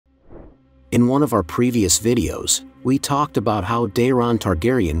In one of our previous videos, we talked about how Daeron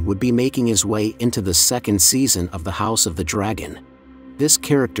Targaryen would be making his way into the second season of the House of the Dragon. This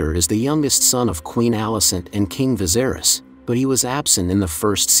character is the youngest son of Queen Alicent and King Viserys, but he was absent in the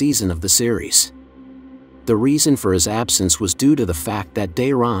first season of the series. The reason for his absence was due to the fact that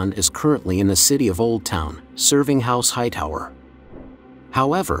Daeron is currently in the city of Old Town, serving House Hightower.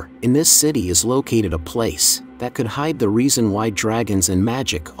 However, in this city is located a place that could hide the reason why dragons and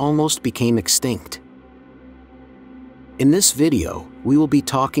magic almost became extinct. In this video, we will be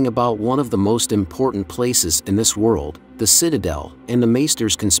talking about one of the most important places in this world, the Citadel, and the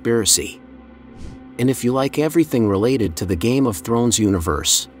Maesters conspiracy. And if you like everything related to the Game of Thrones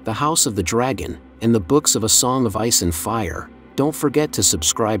universe, the House of the Dragon, and the books of A Song of Ice and Fire, don't forget to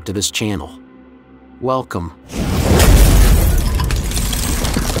subscribe to this channel. Welcome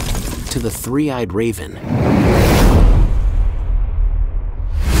to the Three-Eyed Raven.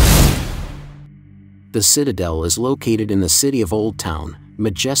 The Citadel is located in the city of Old Town,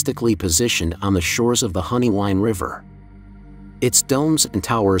 majestically positioned on the shores of the Honeywine River. Its domes and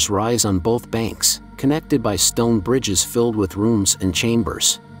towers rise on both banks, connected by stone bridges filled with rooms and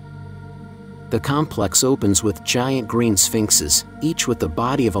chambers. The complex opens with giant green sphinxes, each with the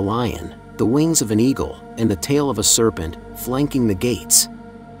body of a lion, the wings of an eagle, and the tail of a serpent, flanking the gates.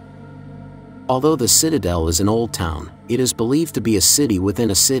 Although the Citadel is an old town, it is believed to be a city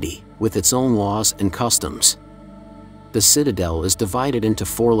within a city, with its own laws and customs. The Citadel is divided into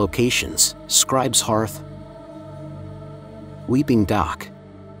 4 locations: Scribe's Hearth, Weeping Dock,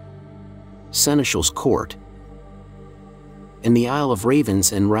 Seneschal's Court, and the Isle of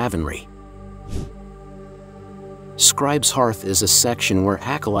Ravens and Ravenry. Scribe's Hearth is a section where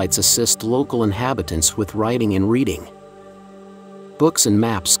acolytes assist local inhabitants with writing and reading. Books and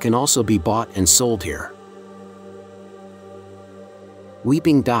maps can also be bought and sold here.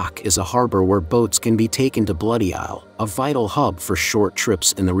 Weeping Dock is a harbor where boats can be taken to Bloody Isle, a vital hub for short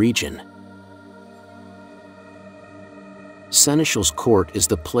trips in the region. Seneschal's Court is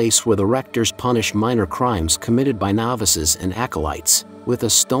the place where the rectors punish minor crimes committed by novices and acolytes, with a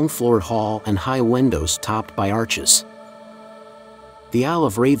stone-floored hall and high windows topped by arches. The Isle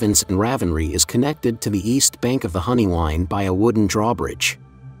of Ravens and Ravenry is connected to the east bank of the Honeywine by a wooden drawbridge.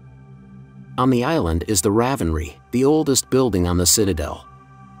 On the island is the Ravenry, the oldest building on the Citadel.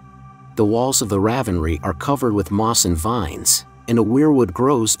 The walls of the Ravenry are covered with moss and vines, and a weirwood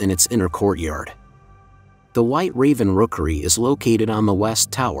grows in its inner courtyard. The White Raven Rookery is located on the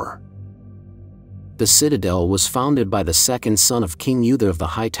west tower. The Citadel was founded by the second son of King Uther of the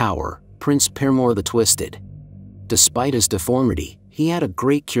High Tower, Prince Permor the Twisted. Despite his deformity, he had a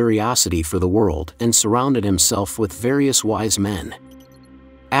great curiosity for the world and surrounded himself with various wise men.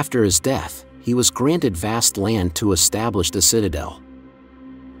 After his death, he was granted vast land to establish the Citadel.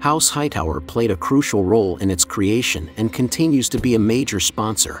 House Hightower played a crucial role in its creation and continues to be a major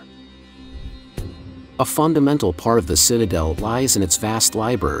sponsor. A fundamental part of the Citadel lies in its vast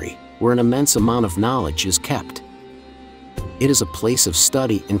library, where an immense amount of knowledge is kept. It is a place of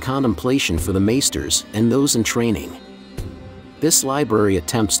study and contemplation for the Maesters and those in training. This library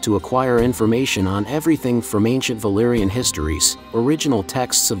attempts to acquire information on everything from ancient Valyrian histories, original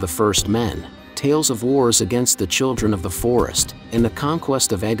texts of the First Men, tales of wars against the Children of the Forest, and the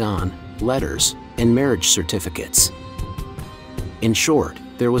conquest of Aegon, letters, and marriage certificates. In short,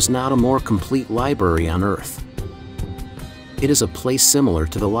 there was not a more complete library on Earth. It is a place similar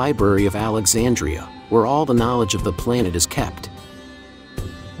to the Library of Alexandria, where all the knowledge of the planet is kept.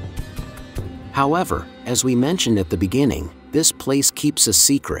 However, as we mentioned at the beginning, this place keeps a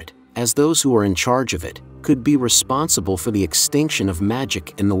secret, as those who are in charge of it could be responsible for the extinction of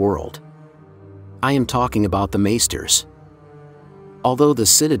magic in the world. I am talking about the Maesters. Although the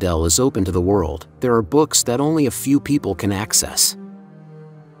Citadel is open to the world, there are books that only a few people can access.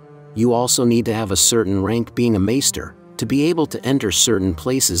 You also need to have a certain rank being a Maester to be able to enter certain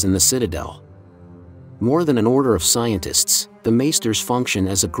places in the Citadel. More than an order of scientists, the Maesters function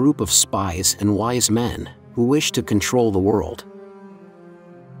as a group of spies and wise men who wish to control the world.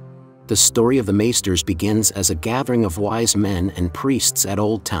 The story of the Maesters begins as a gathering of wise men and priests at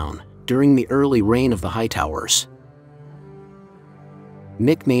Old Town during the early reign of the Hightowers.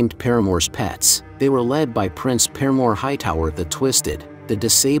 Nicknamed Permor's Pets, they were led by Prince Permor Hightower the Twisted, the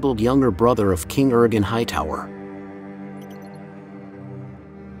disabled younger brother of King Ergen Hightower.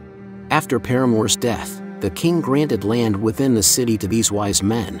 After Permor's death, the king granted land within the city to these wise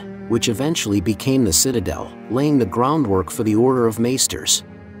men, which eventually became the Citadel, laying the groundwork for the Order of Maesters.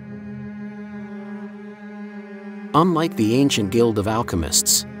 Unlike the ancient guild of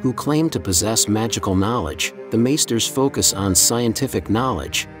alchemists, who claimed to possess magical knowledge, the Maesters focus on scientific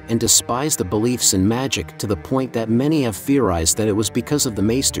knowledge and despise the beliefs in magic to the point that many have theorized that it was because of the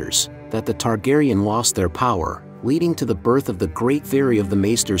Maesters that the Targaryen lost their power, leading to the birth of the great theory of the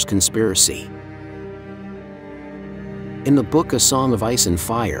Maesters conspiracy. In the book A Song of Ice and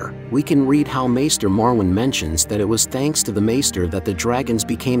Fire, we can read how Maester Marwyn mentions that it was thanks to the Maester that the dragons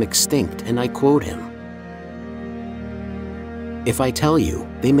became extinct, and I quote him, "If I tell you,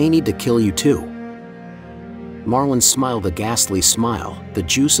 they may need to kill you too." Marwyn smiled a ghastly smile, the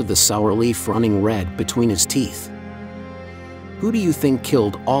juice of the sour leaf running red between his teeth. Who do you think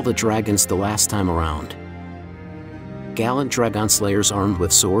killed all the dragons the last time around? Gallant dragon slayers armed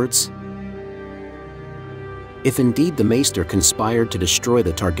with swords? If indeed the Maester conspired to destroy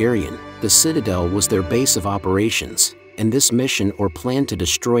the Targaryen, the Citadel was their base of operations, and this mission or plan to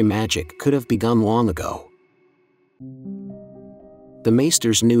destroy magic could have begun long ago. The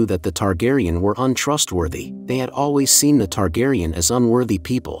Maesters knew that the Targaryen were untrustworthy. They had always seen the Targaryen as unworthy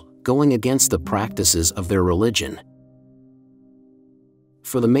people, going against the practices of their religion.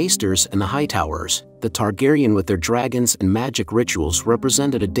 For the Maesters and the Hightowers, the Targaryen with their dragons and magic rituals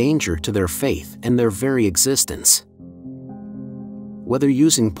represented a danger to their faith and their very existence. Whether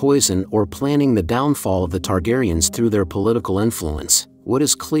using poison or planning the downfall of the Targaryens through their political influence, what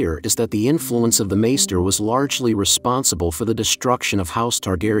is clear is that the influence of the Maester was largely responsible for the destruction of House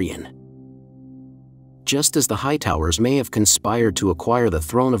Targaryen. Just as the Hightowers may have conspired to acquire the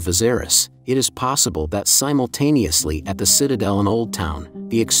throne of Viserys, it is possible that simultaneously at the Citadel in Old Town,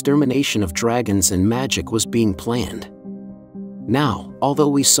 the extermination of dragons and magic was being planned. Now, although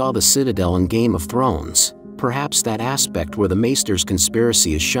we saw the Citadel in Game of Thrones, perhaps that aspect where the Maester's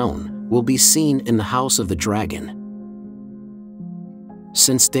conspiracy is shown will be seen in the House of the Dragon.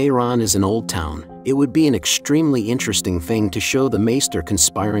 Since Daeron is in Old Town, it would be an extremely interesting thing to show the Maester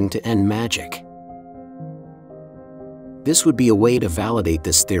conspiring to end magic. This would be a way to validate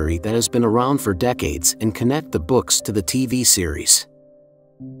this theory that has been around for decades and connect the books to the TV series.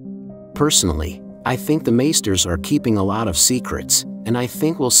 Personally, I think the Maesters are keeping a lot of secrets, and I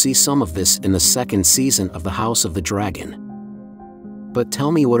think we'll see some of this in the second season of the House of the Dragon. But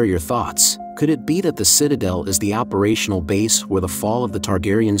tell me, what are your thoughts? Could it be that the Citadel is the operational base where the fall of the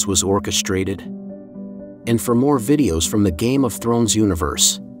Targaryens was orchestrated? And for more videos from the Game of Thrones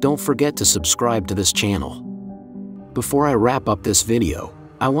universe, don't forget to subscribe to this channel. Before I wrap up this video,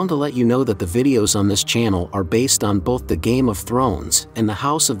 I want to let you know that the videos on this channel are based on both the Game of Thrones and the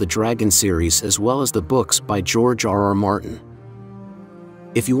House of the Dragon series, as well as the books by George R.R. Martin.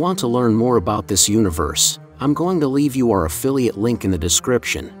 If you want to learn more about this universe, I'm going to leave you our affiliate link in the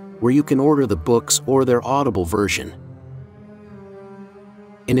description, where you can order the books or their Audible version.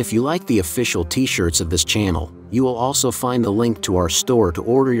 And if you like the official t-shirts of this channel, you will also find the link to our store to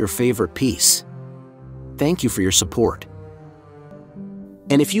order your favorite piece. Thank you for your support.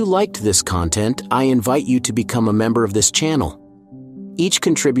 And if you liked this content, I invite you to become a member of this channel. Each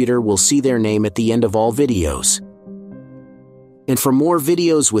contributor will see their name at the end of all videos. And for more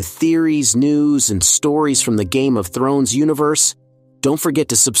videos with theories, news, and stories from the Game of Thrones universe, don't forget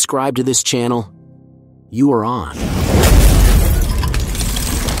to subscribe to this channel. You are on.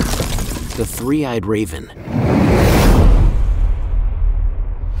 The Three-Eyed Raven.